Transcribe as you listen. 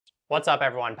What's up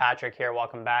everyone, Patrick here,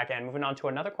 welcome back, and moving on to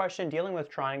another question dealing with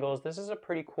triangles. This is a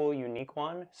pretty cool, unique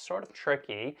one, sort of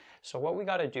tricky. So what we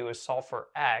got to do is solve for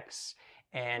x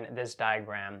in this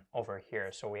diagram over here.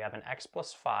 So we have an x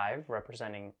plus 5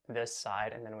 representing this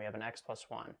side, and then we have an x plus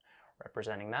 1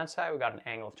 representing that side. We got an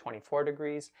angle of 24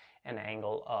 degrees and an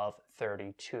angle of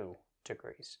 32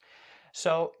 degrees.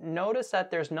 So notice that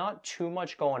there's not too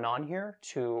much going on here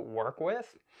to work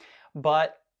with,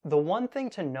 but the one thing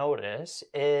to notice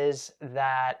is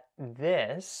that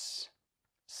this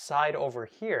side over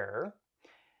here,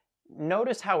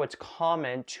 notice how it's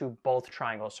common to both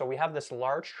triangles. So we have this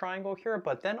large triangle here,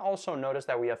 but then also notice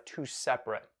that we have two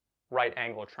separate right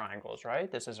angle triangles,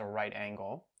 right? This is a right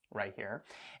angle right here.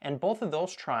 And both of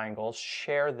those triangles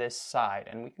share this side,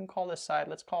 and we can call this side,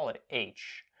 let's call it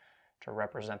h to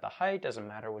represent the height. Doesn't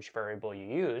matter which variable you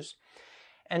use.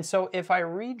 And so if I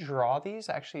redraw these,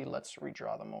 actually let's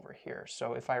redraw them over here.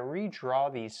 So if I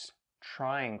redraw these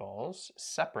triangles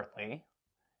separately,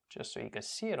 just so you can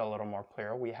see it a little more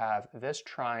clear, we have this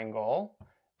triangle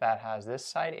that has this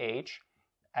side h,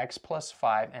 x plus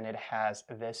 5, and it has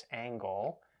this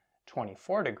angle,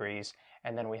 24 degrees.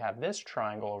 And then we have this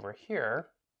triangle over here,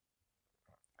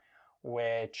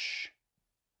 which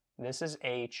this is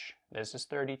h, this is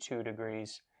 32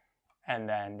 degrees, and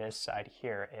then this side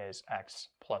here is x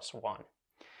plus 1.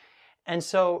 And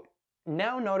so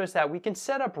now notice that we can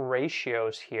set up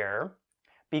ratios here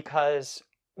because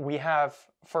we have,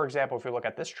 for example, if we look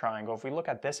at this triangle, if we look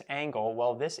at this angle,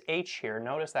 well, this h here,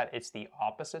 notice that it's the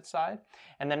opposite side.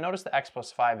 And then notice the x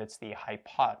plus 5, it's the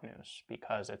hypotenuse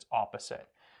because it's opposite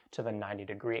to the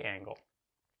 90-degree angle.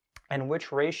 And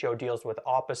which ratio deals with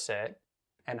opposite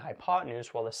and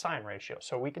hypotenuse? Well, the sine ratio.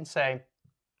 So we can say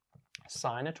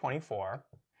sine of 24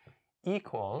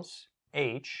 equals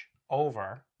h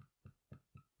over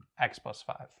x plus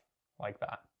 5, like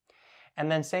that.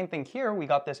 And then same thing here, we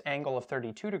got this angle of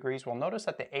 32 degrees. Well, notice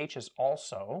that the h is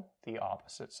also the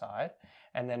opposite side.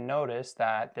 And then notice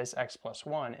that this x plus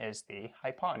 1 is the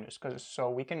hypotenuse.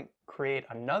 So we can create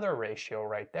another ratio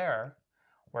right there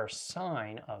where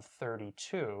sine of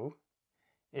 32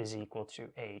 is equal to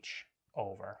h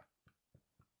over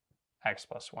x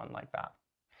plus 1, like that.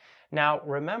 Now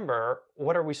remember,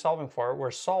 what are we solving for?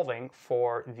 We're solving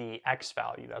for the x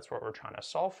value. That's what we're trying to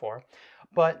solve for.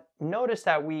 But notice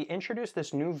that we introduced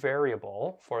this new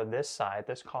variable for this side,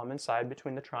 this common side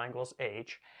between the triangles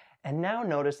h. And now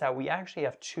notice that we actually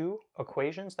have two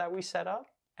equations that we set up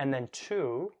and then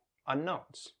two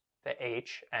unknowns, the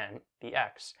h and the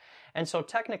x. And so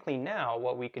technically now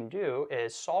what we can do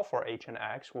is solve for h and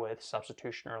x with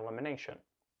substitution or elimination,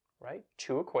 right?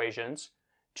 Two equations,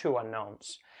 two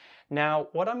unknowns. Now,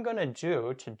 what I'm going to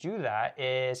do that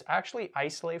is actually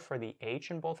isolate for the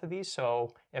h in both of these.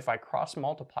 So if I cross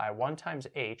multiply, 1 times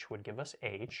h would give us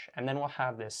h, and then we'll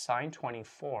have this sine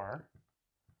 24,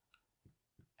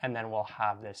 and then we'll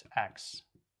have this x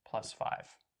plus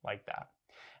 5, like that.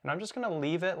 And I'm just going to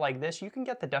leave it like this. You can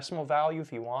get the decimal value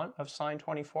if you want of sine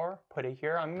 24, put it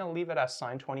here. I'm going to leave it as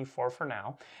sine 24 for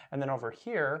now. And then over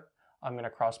here, I'm going to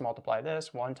cross multiply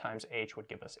this. 1 times h would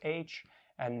give us h.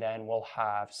 And then we'll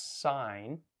have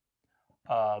sine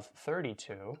of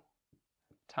 32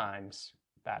 times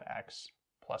that x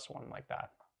plus 1, like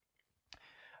that.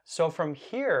 So from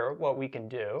here, what we can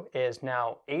do is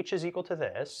now h is equal to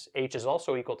this, h is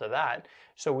also equal to that,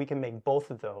 so we can make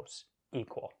both of those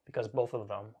equal because both of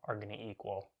them are going to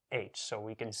equal h. So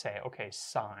we can say, okay,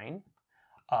 sine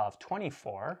of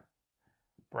 24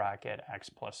 bracket x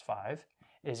plus 5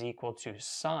 is equal to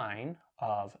sine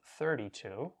of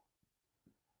 32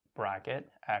 bracket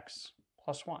x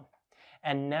plus 1.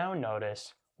 And now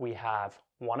notice we have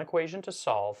one equation to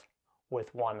solve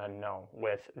with one unknown,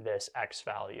 with this x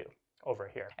value over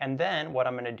here. And then what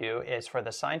I'm going to do is for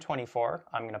the sine 24,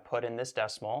 I'm going to put in this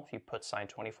decimal. If you put sine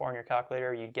 24 in your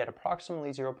calculator, you'd get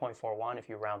approximately 0.41. If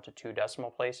you round to 2 decimal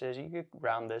places, you could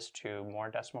round this to more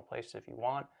decimal places if you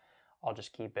want. I'll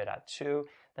just keep it at 2.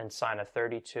 Then sine of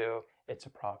 32, it's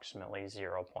approximately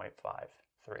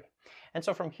 0.53. And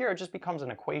so from here, it just becomes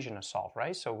an equation to solve,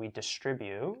 right? So we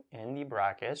distribute in the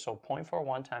bracket. So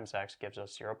 0.41 times x gives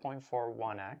us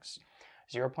 0.41x.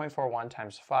 0.41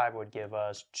 times 5 would give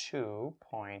us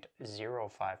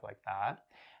 2.05, like that.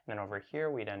 And then over here,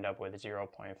 we'd end up with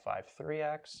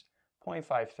 0.53x.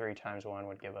 0.53 times 1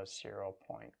 would give us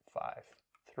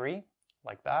 0.53,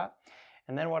 like that.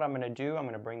 And then what I'm going to do, I'm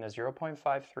going to bring the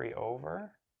 0.53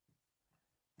 over.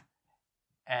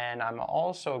 And I'm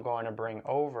also going to bring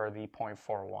over the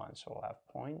 0.41. So we'll have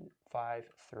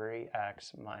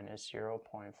 0.53x minus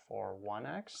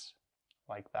 0.41x,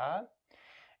 like that.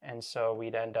 And so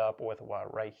we'd end up with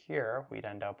what right here? We'd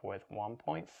end up with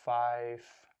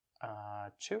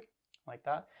 1.52, like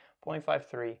that.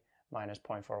 0.53 minus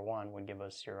 0.41 would give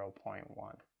us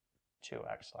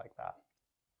 0.12x, like that.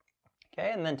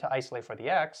 Okay, and then to isolate for the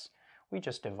x, we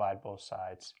just divide both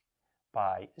sides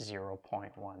by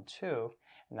 0.12,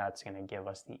 and that's going to give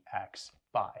us the x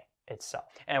by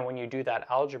itself. And when you do that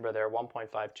algebra there,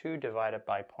 1.52 divided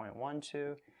by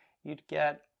 0.12, you'd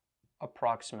get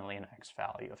approximately an x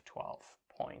value of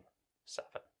 12.7,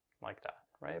 like that,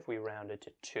 right? If we round it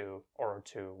to 2 or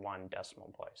to 1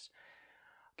 decimal place.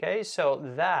 Okay, so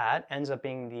that ends up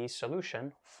being the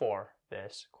solution for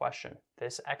this question.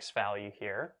 This x value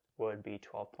here would be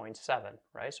 12.7,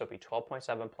 right? So it'd be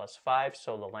 12.7 plus 5,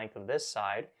 so the length of this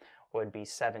side would be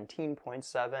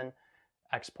 17.7.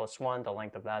 X plus 1, the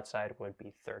length of that side would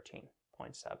be 13.7.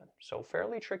 So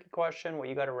fairly tricky question. What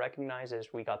you got to recognize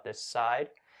is we got this side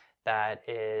that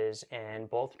is in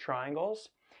both triangles,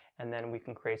 and then we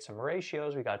can create some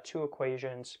ratios. We got two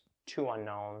equations, two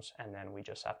unknowns, and then we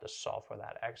just have to solve for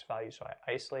that x value. So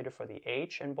I isolated for the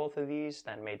h in both of these,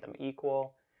 then made them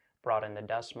equal, brought in the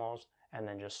decimals, and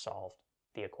then just solved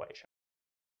the equation.